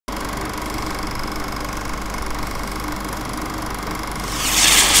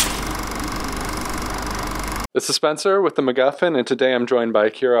This is Spencer with The MacGuffin, and today I'm joined by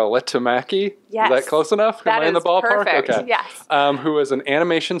Kira Lehtomaki. Yes. Is that close enough? That Am I in the is ballpark? perfect. Okay. Yes. Who is an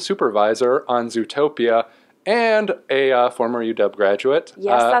animation supervisor on Zootopia and a former UW graduate.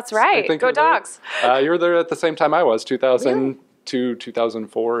 Yes, that's right. Go Dogs. You were there at the same time I was, 2002, Really?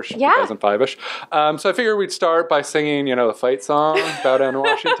 2004-ish, Yeah. 2005-ish. So I figured we'd start by singing, the fight song, Bow Down to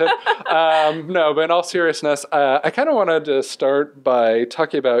Washington. No, but in all seriousness, I kind of wanted to start by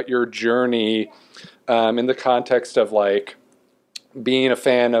talking about your journey in the context of like being a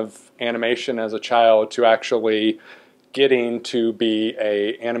fan of animation as a child to actually getting to be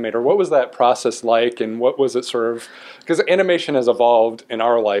a animator. What was that process like, and what was it sort of, because animation has evolved in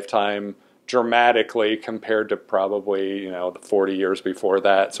our lifetime dramatically compared to probably, the 40 years before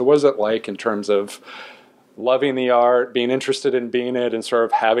that. So what was it like in terms of loving the art, being interested in being it, and sort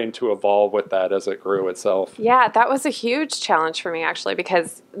of having to evolve with that as it grew itself? Yeah, that was a huge challenge for me, actually,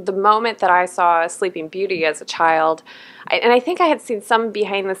 because the moment that I saw Sleeping Beauty as a child, and I think I had seen some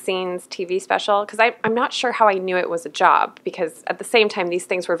behind-the-scenes TV special, because I'm not sure how I knew it was a job, because at the same time, these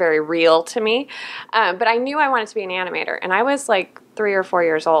things were very real to me. But I knew I wanted to be an animator, and I was like 3 or 4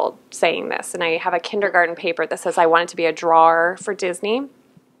 years old saying this, and I have a kindergarten paper that says I wanted to be a drawer for Disney.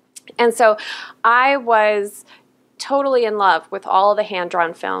 And so I was totally in love with all the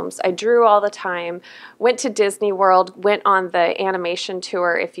hand-drawn films. I drew all the time, went to Disney World, went on the animation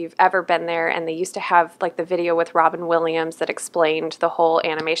tour, if you've ever been there, and they used to have like the video with Robin Williams that explained the whole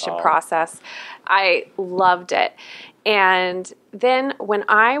animation process. I loved it. And then when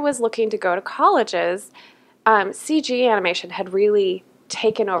I was looking to go to colleges, CG animation had really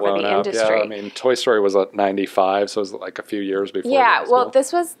taken over the industry. Yeah, I mean, Toy Story was at 95, so it was like a few years before. Yeah, well,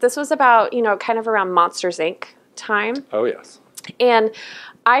 this was about, kind of around Monsters, Inc. time. Oh, yes. And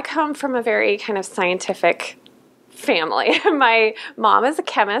I come from a very kind of scientific family. My mom is a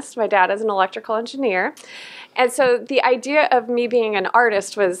chemist. My dad is an electrical engineer. And so the idea of me being an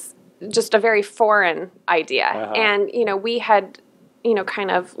artist was just a very foreign idea. Uh-huh. And, we had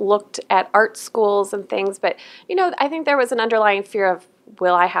kind of looked at art schools and things, but, I think there was an underlying fear of,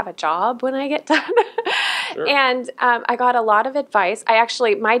 will I have a job when I get done? Sure. And I got a lot of advice.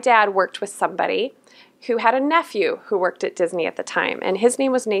 My dad worked with somebody who had a nephew who worked at Disney at the time, and his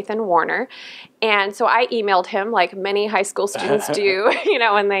name was Nathan Warner. And so I emailed him, like many high school students do,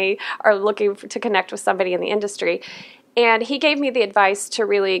 when they are looking to connect with somebody in the industry. And he gave me the advice to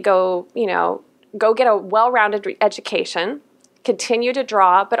really go get a well-rounded education, continue to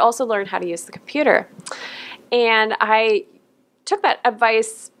draw, but also learn how to use the computer. And I took that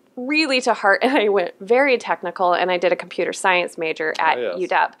advice really to heart, and I went very technical, and I did a computer science major at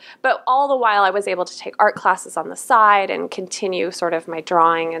UW. But all the while, I was able to take art classes on the side and continue sort of my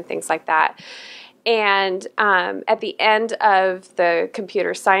drawing and things like that. And at the end of the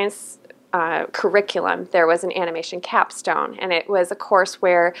computer science curriculum, there was an animation capstone, and it was a course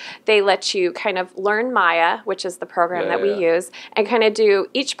where they let you kind of learn Maya, which is the program that we use, and kind of do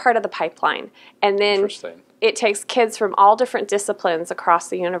each part of the pipeline. And then it takes kids from all different disciplines across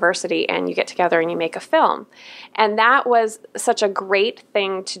the university, and you get together and you make a film. And that was such a great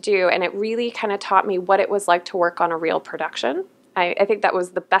thing to do, and it really kind of taught me what it was like to work on a real production. I think that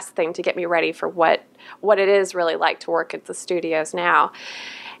was the best thing to get me ready for what it is really like to work at the studios now.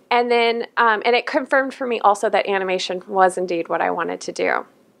 And then, and it confirmed for me also that animation was indeed what I wanted to do.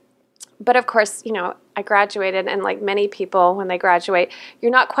 But of course, I graduated, and like many people, when they graduate,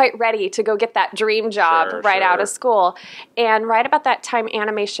 you're not quite ready to go get that dream job out of school. And right about that time,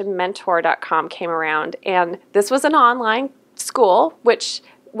 animationmentor.com came around, and this was an online school, which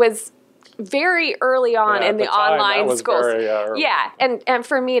was very early on in the online schools. Yeah, and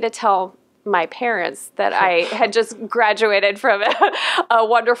for me to tell my parents that I had just graduated from a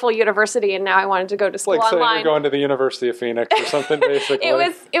wonderful university, and now I wanted to go to school online. Like saying you're going to the University of Phoenix or something, basically. It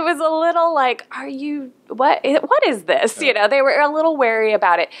was a little like, what is this? Yeah. They were a little wary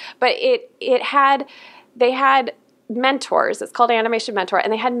about it, but they had mentors. It's called Animation Mentor,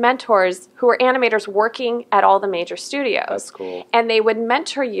 and they had mentors who were animators working at all the major studios. That's cool. And they would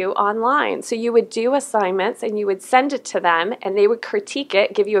mentor you online. So you would do assignments, and you would send it to them, and they would critique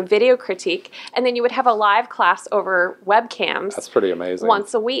it, give you a video critique, and then you would have a live class over webcams. That's pretty amazing.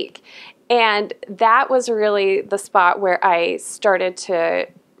 Once a week. And that was really the spot where I started to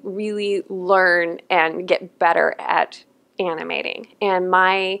really learn and get better at animating. And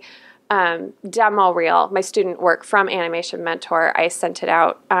my demo reel, my student work from Animation Mentor, I sent it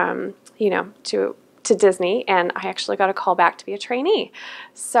out, to Disney, and I actually got a call back to be a trainee.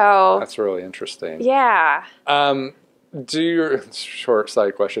 So that's really interesting. Yeah. Do your short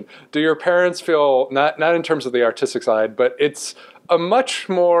side question? Do your parents feel not in terms of the artistic side, but it's a much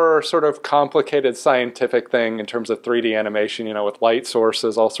more sort of complicated scientific thing in terms of 3D animation, you know, with light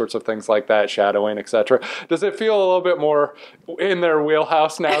sources, all sorts of things like that, shadowing, etc. Does it feel a little bit more in their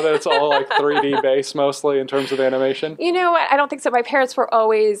wheelhouse now that it's all like 3D based mostly in terms of animation? You know what? I don't think so. My parents were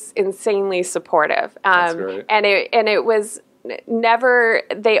always insanely supportive. That's great. And it was never,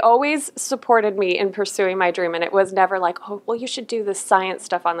 they always supported me in pursuing my dream, and it was never like, oh, well, you should do this science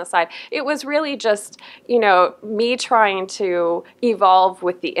stuff on the side. It was really just, you know, me trying to evolve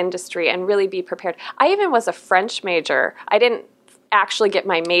with the industry and really be prepared. I even was a French major. I didn't actually get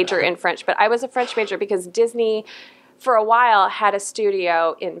my major in French, but I was a French major because Disney for a while had a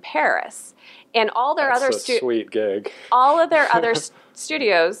studio in Paris, and all their That's other a sweet gig. all of their other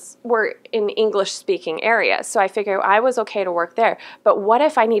studios were in English-speaking areas. So I figured I was okay to work there. But what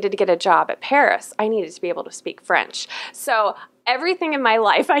if I needed to get a job at Paris? I needed to be able to speak French. So everything in my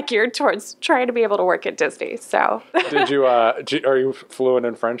life I geared towards trying to be able to work at Disney. So Did you? Are you fluent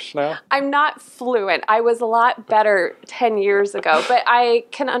in French now? I'm not fluent. I was a lot better 10 years ago, but I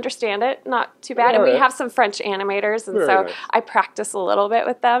can understand it. Not too bad. And we have some French animators, and so nice. I practice a little bit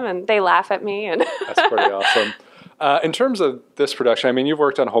with them, and they laugh at me. And That's pretty awesome. In terms of this production, I mean, you've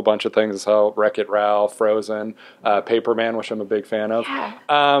worked on a whole bunch of things, so Wreck-It Ralph, Frozen, Paperman, which I'm a big fan of.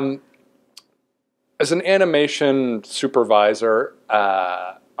 yeah. As an animation supervisor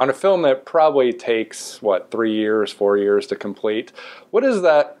on a film that probably takes, 3 years, 4 years to complete, what is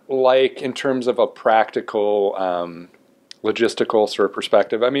that like in terms of a practical, logistical sort of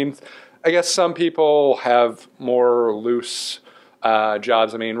perspective? I mean, I guess some people have more loose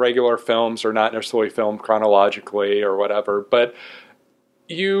jobs. I mean, regular films are not necessarily filmed chronologically or whatever, but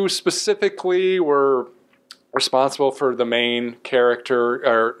you specifically were responsible for the main character,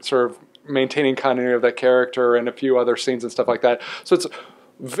 or sort of maintaining continuity of that character and a few other scenes and stuff like that. So it's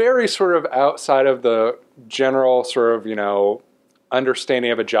very sort of outside of the general sort of, you know,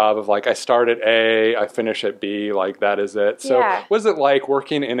 understanding of a job of like, I start at A, I finish at B, like that is it. So what is it like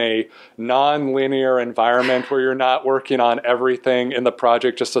working in a non-linear environment where you're not working on everything in the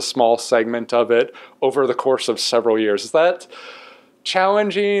project, just a small segment of it over the course of several years? Is that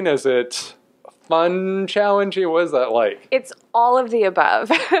challenging? Is it fun, challenging? What is that like? It's all of the above.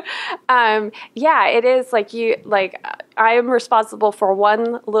 Yeah, it is I am responsible for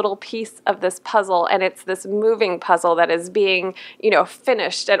one little piece of this puzzle, and it's this moving puzzle that is being, you know,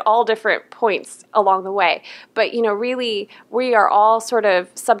 finished at all different points along the way. But, you know, really, we are all sort of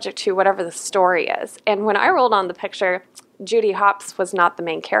subject to whatever the story is. And when I rolled on the picture, Judy Hopps was not the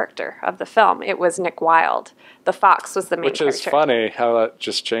main character of the film. It was Nick Wilde. The fox was the main character. Which is funny how that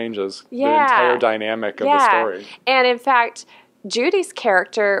just changes the entire dynamic of the story. And in fact, Judy's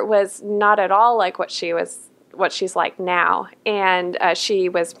character was not at all like what she's like now. And she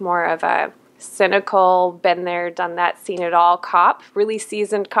was more of a cynical, been there, done that, seen it all cop, really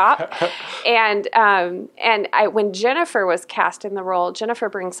seasoned cop. And when Jennifer was cast in the role, Jennifer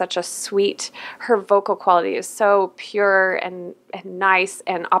brings such a sweet, her vocal quality is so pure and nice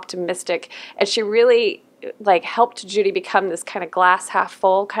and optimistic. And she really helped Judy become this kind of glass half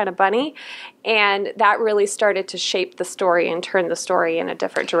full kind of bunny. And that really started to shape the story and turn the story in a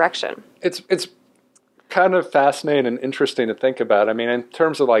different direction. It's kind of fascinating and interesting to think about. I mean, in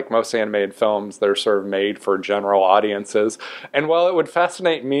terms of like most animated films, they're sort of made for general audiences. And while it would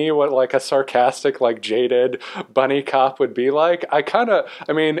fascinate me what like a sarcastic, like jaded bunny cop would be like,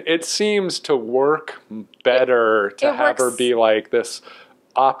 it seems to work better to have her be like this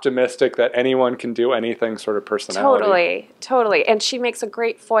optimistic that anyone can do anything sort of personality. Totally. And she makes a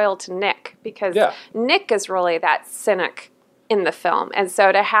great foil to Nick, because Nick is really that cynic in the film. And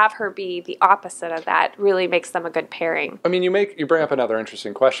so to have her be the opposite of that really makes them a good pairing. I mean, you bring up another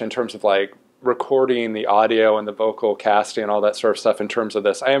interesting question in terms of like recording the audio and the vocal casting and all that sort of stuff in terms of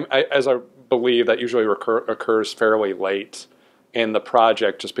this. As I believe that usually occurs fairly late in the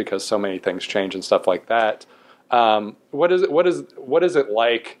project just because so many things change and stuff like that. What is it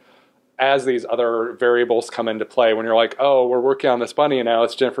like as these other variables come into play when you're like, oh, we're working on this bunny now,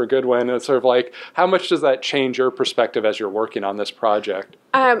 it's Ginnifer Goodwin, and it's sort of like, how much does that change your perspective as you're working on this project?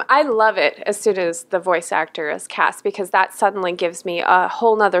 I love it as soon as the voice actor is cast, because that suddenly gives me a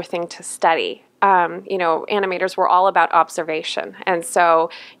whole nother thing to study. Animators were all about observation. And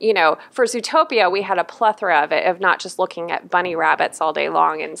so, for Zootopia, we had a plethora of it, of not just looking at bunny rabbits all day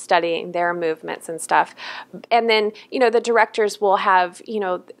long and studying their movements and stuff. And then, the directors will have,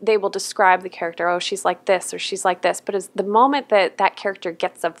 they will describe the character, oh, she's like this or she's like this. But as the moment that character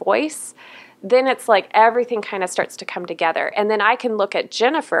gets a voice, then it's like everything kind of starts to come together. And then I can look at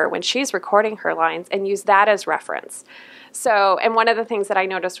Jennifer when she's recording her lines and use that as reference. So, and one of the things that I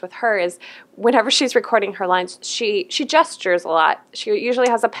noticed with her is whenever she's recording her lines, she gestures a lot. She usually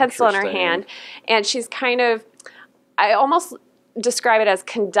has a pencil in her hand, and she's kind of, I almost describe it as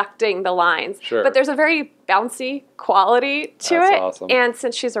conducting the lines. Sure. But there's a very bouncy quality to That's it. awesome. And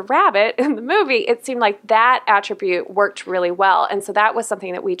since she's a rabbit in the movie, it seemed like that attribute worked really well. And so that was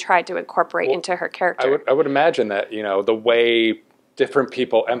something that we tried to incorporate into her character. I would imagine that, you know, the way different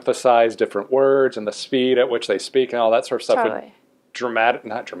people emphasize different words and the speed at which they speak and all that sort of stuff would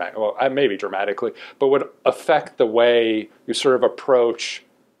maybe dramatically, but would affect the way you sort of approach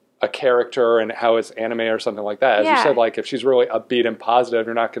a character and how it's animated or something like that. As you said, like if she's really upbeat and positive,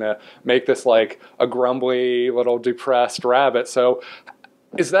 you're not going to make this like a grumbly little depressed rabbit. So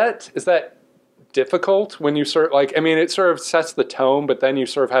is that difficult when you sort of like, I mean, it sort of sets the tone, but then you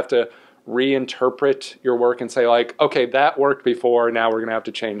sort of have to reinterpret your work and say like, okay, that worked before, now we're going to have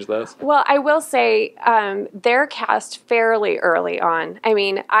to change this? Well, I will say they're cast fairly early on. I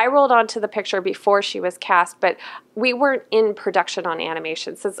mean, I rolled onto the picture before she was cast, but we weren't in production on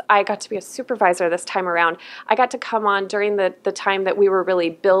animation. Since I got to be a supervisor this time around, I got to come on during the time that we were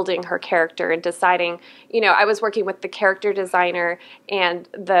really building her character and deciding, you know, I was working with the character designer and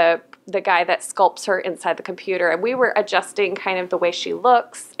the guy that sculpts her inside the computer, and we were adjusting kind of the way she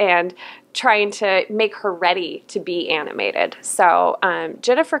looks and trying to make her ready to be animated. So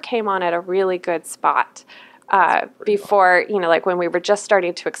Jennifer came on at a really good spot before, you know, like when we were just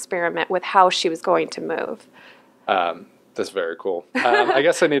starting to experiment with how she was going to move. That's very cool. I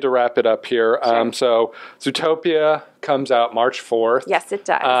guess I need to wrap it up here. Sure. So Zootopia comes out March 4th. Yes, it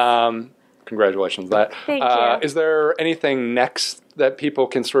does. Congratulations on that. Thank you. Is there anything next that people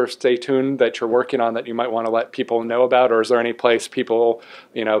can sort of stay tuned that you're working on that you might want to let people know about? Or is there any place people,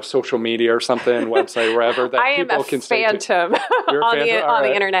 you know, social media or something, website, wherever, that people can stay tuned? I am a phantom on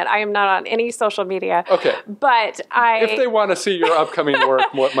the internet. I am not on any social media. Okay. But if they want to see your upcoming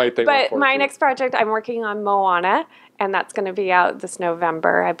work, what might they look forward to? But my next project, I'm working on Moana, and that's going to be out this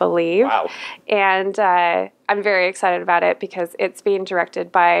November, I believe. Wow. And I'm very excited about it because it's being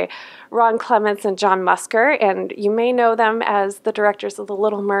directed by Ron Clements and John Musker, and you may know them as the directors of The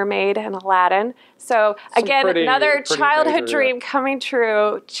Little Mermaid and Aladdin. So again, another childhood dream coming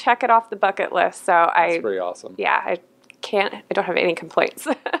true. Check it off the bucket list. So that's pretty awesome. Yeah, I don't have any complaints.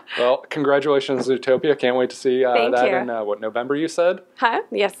 Well, congratulations, Zootopia. Can't wait to see that in, November you said? Huh?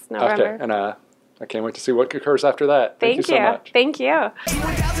 Yes, November. Okay, and I can't wait to see what occurs after that. Thank you so much. Thank you.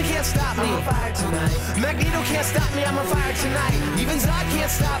 Can't stop me. I'm on fire tonight. Magneto can't stop me. I'm on fire tonight. Even Zod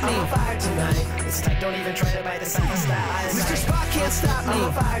can't stop me. I'm on fire tonight. It's tight, don't even try to bite the side style. Mr. Spock can't stop me. I'm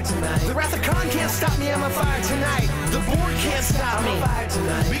on fire tonight. The Wrath of Khan can't stop me. I'm on fire tonight. The Borg can't stop me. I'm on fire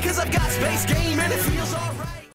tonight. Because I've got space game and it feels all